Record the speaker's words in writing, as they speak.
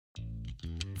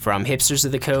From Hipsters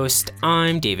of the Coast,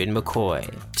 I'm David McCoy.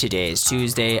 Today is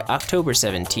Tuesday, October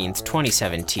 17th,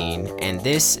 2017, and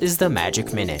this is the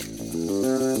Magic Minute.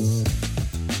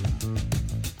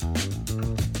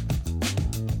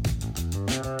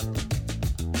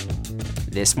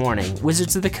 This morning,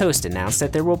 Wizards of the Coast announced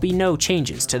that there will be no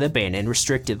changes to the banned and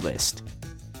restricted list.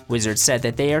 Wizards said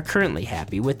that they are currently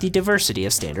happy with the diversity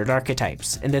of standard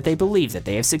archetypes, and that they believe that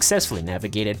they have successfully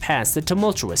navigated past the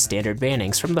tumultuous standard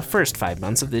bannings from the first 5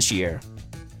 months of this year.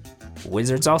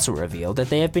 Wizards also revealed that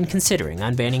they have been considering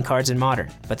unbanning cards in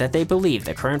Modern, but that they believe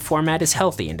the current format is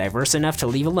healthy and diverse enough to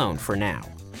leave alone for now.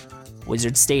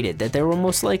 Wizards stated that there will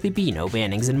most likely be no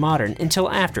bannings in Modern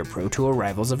until after Pro Tour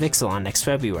Rivals of Ixalan next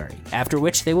February, after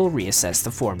which they will reassess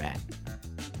the format.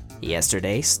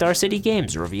 Yesterday, Star City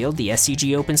Games revealed the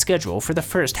SCG Open schedule for the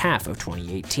first half of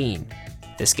 2018.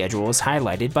 The schedule is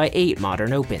highlighted by 8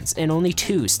 Modern Opens and only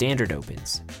 2 Standard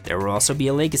Opens. There will also be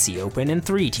a Legacy Open and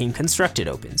 3 Team Constructed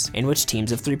Opens, in which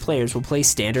teams of 3 players will play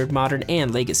Standard, Modern,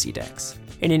 and Legacy decks.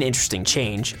 In an interesting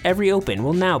change, every Open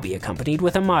will now be accompanied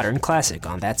with a Modern Classic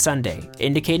on that Sunday,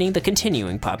 indicating the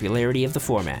continuing popularity of the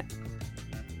format.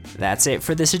 That's it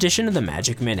for this edition of the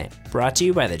Magic Minute, brought to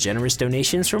you by the generous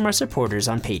donations from our supporters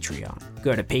on Patreon.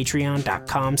 Go to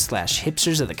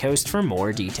patreon.com/hipstersofthecoast for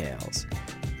more details.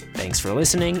 Thanks for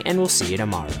listening, and we'll see you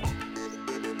tomorrow.